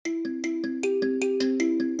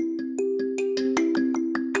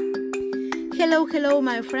Hello,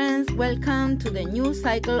 my friends. Welcome to the new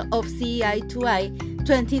cycle of CI2I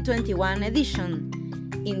 2021 edition.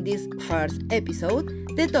 In this first episode,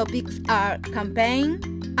 the topics are campaign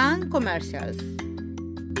and commercials.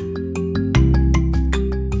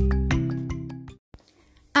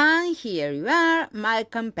 And here you are, my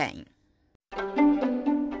campaign.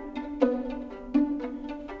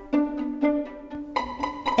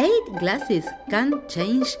 Eight glasses can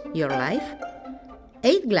change your life?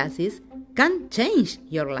 8 glasses can change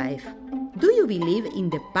your life. Do you believe in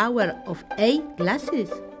the power of 8 glasses?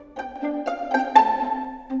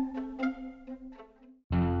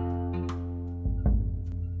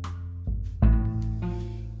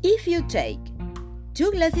 If you take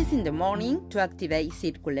 2 glasses in the morning to activate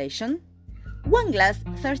circulation, 1 glass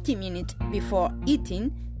 30 minutes before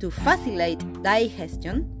eating to facilitate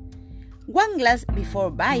digestion, 1 glass before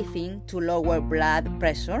bathing to lower blood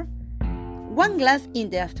pressure, 1 glass in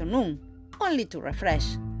the afternoon, only to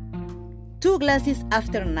refresh, 2 glasses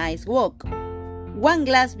after a nice walk, 1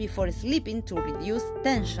 glass before sleeping to reduce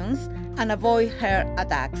tensions and avoid heart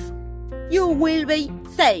attacks. You will be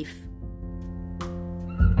safe.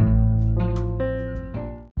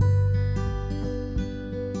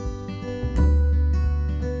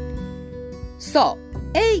 So,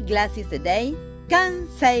 8 glasses a day can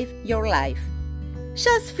save your life.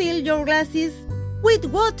 Just fill your glasses with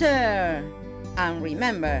water. And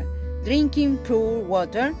remember, drinking pure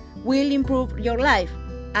water will improve your life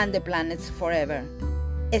and the planet's forever.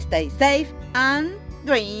 Stay safe and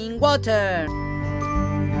drink water.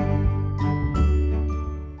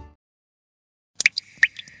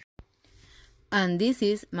 And this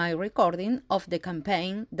is my recording of the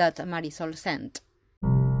campaign that Marisol sent.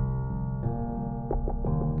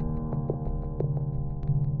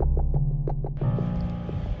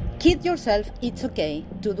 Kid yourself, it's okay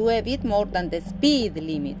to do a bit more than the speed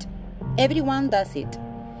limit. Everyone does it.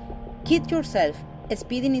 Kid yourself,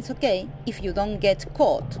 speeding is okay if you don't get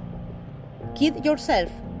caught. Kid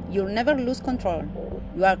yourself, you'll never lose control.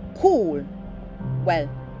 You are cool. Well,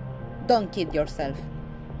 don't kid yourself.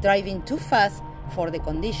 Driving too fast for the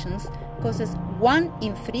conditions causes 1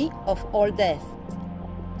 in 3 of all deaths.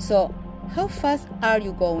 So, how fast are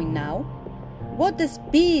you going now? What's the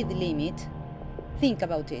speed limit? Think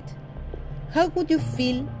about it. How would you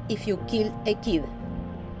feel if you killed a kid?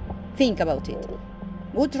 Think about it.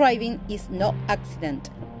 Good driving is no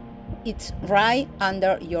accident. It's right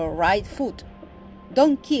under your right foot.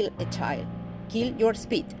 Don't kill a child. Kill your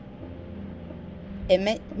speed. A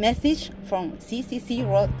message from CCC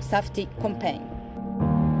Road Safety Campaign.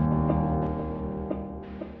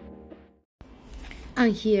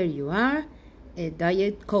 And here you are, a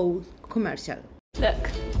Diet Coke commercial. Look,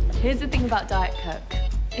 here's the thing about Diet Coke.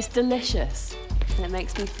 It's delicious and it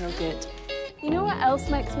makes me feel good. You know what else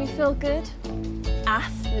makes me feel good?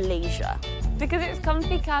 Athleisure. Because it's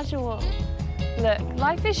comfy casual. Look,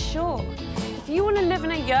 life is short. If you want to live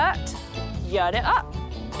in a yurt, yurt it up.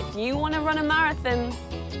 If you want to run a marathon,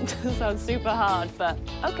 it sounds super hard, but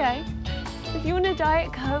okay. If you want a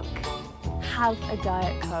Diet Coke, have a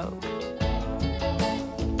Diet Coke.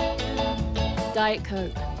 Diet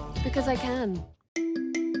Coke, because I can.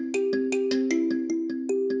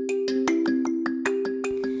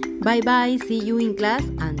 Bye bye, see you in class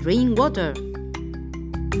and drink water.